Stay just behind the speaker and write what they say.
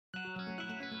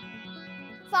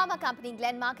Pharma company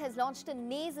Glenmark has launched a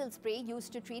nasal spray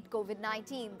used to treat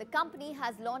COVID-19. The company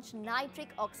has launched nitric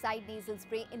oxide nasal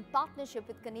spray in partnership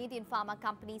with Canadian pharma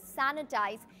company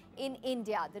Sanitize in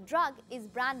India. The drug is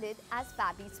branded as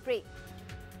FabiSpray.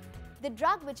 The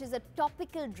drug, which is a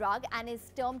topical drug and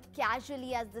is termed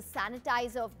casually as the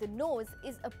sanitizer of the nose,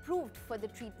 is approved for the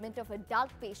treatment of adult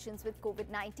patients with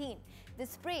COVID-19. The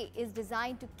spray is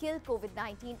designed to kill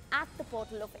COVID-19 at the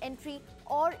portal of entry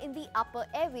or in the upper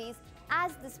airways,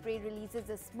 as the spray releases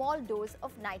a small dose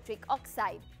of nitric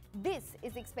oxide. This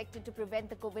is expected to prevent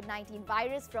the COVID-19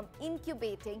 virus from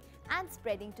incubating and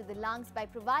spreading to the lungs by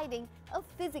providing a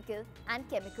physical and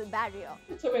chemical barrier.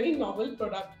 It's a very novel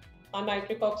product, a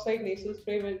nitric oxide nasal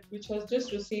spray, which has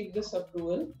just received this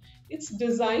approval. It's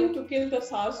designed to kill the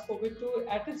SARS-CoV-2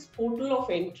 at its portal of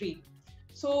entry.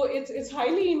 So it's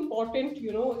highly important,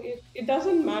 it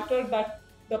doesn't matter that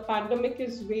the pandemic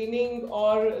is waning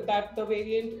or that the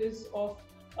variant is of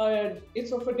a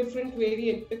different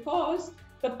variant, because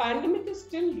the pandemic is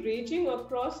still raging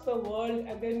across the world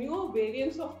and there are newer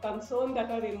variants of concern that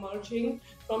are emerging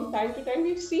from time to time.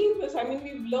 We've seen this.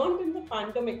 We've learned in the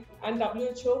pandemic, and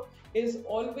WHO is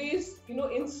always,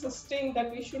 insisting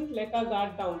that we shouldn't let our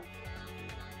guard down.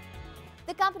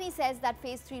 The company says that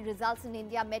Phase 3 results in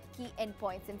India met key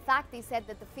endpoints. In fact, they said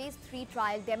that the Phase 3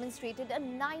 trial demonstrated a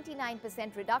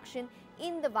 99% reduction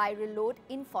in the viral load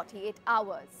in 48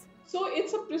 hours. So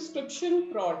it's a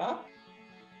prescription product,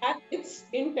 and it's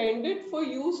intended for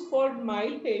use for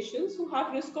mild patients who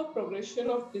have risk of progression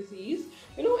of disease.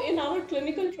 In our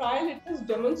clinical trial, it has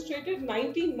demonstrated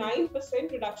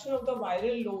 99% reduction of the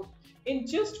viral load in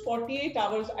just 48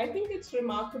 hours. I think it's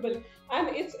remarkable. And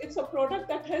it's a product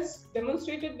that has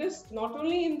demonstrated this not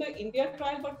only in the India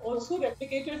trial, but also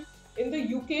replicated in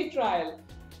the UK trial.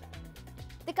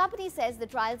 The company says the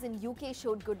trials in UK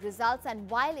showed good results, and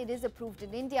while it is approved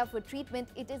in India for treatment,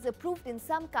 it is approved in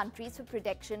some countries for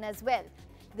protection as well.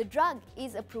 The drug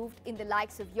is approved in the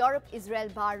likes of Europe, Israel,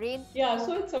 Bahrain. Yeah,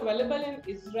 so it's available in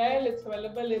Israel, it's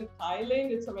available in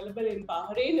Thailand, it's available in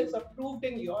Bahrain, it's approved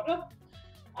in Europe.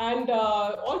 And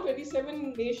all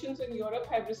 27 nations in Europe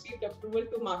have received approval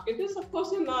to market this. Of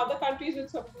course, in other countries,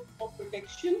 it's approved for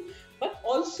protection, but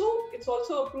it's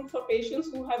also approved for patients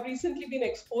who have recently been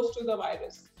exposed to the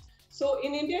virus. So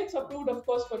in India, it's approved, of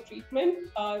course, for treatment,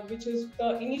 which is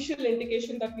the initial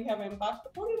indication that we have embarked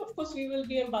upon. And of course, we will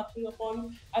be embarking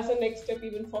upon as a next step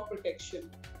even for protection.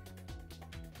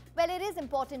 Well, it is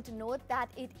important to note that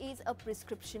it is a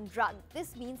prescription drug.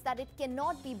 This means that it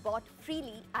cannot be bought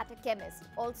freely at a chemist.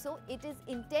 Also, it is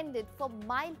intended for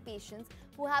mild patients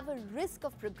who have a risk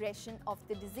of progression of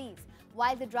the disease.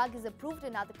 While the drug is approved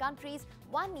in other countries,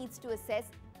 one needs to assess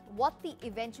what the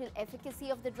eventual efficacy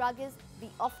of the drug is, the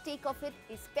offtake of it,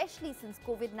 especially since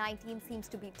COVID-19 seems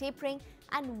to be tapering,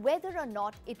 and whether or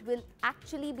not it will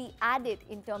actually be added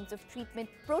in terms of treatment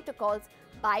protocols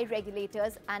by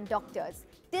regulators and doctors.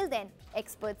 Till then,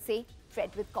 experts say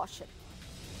tread with caution.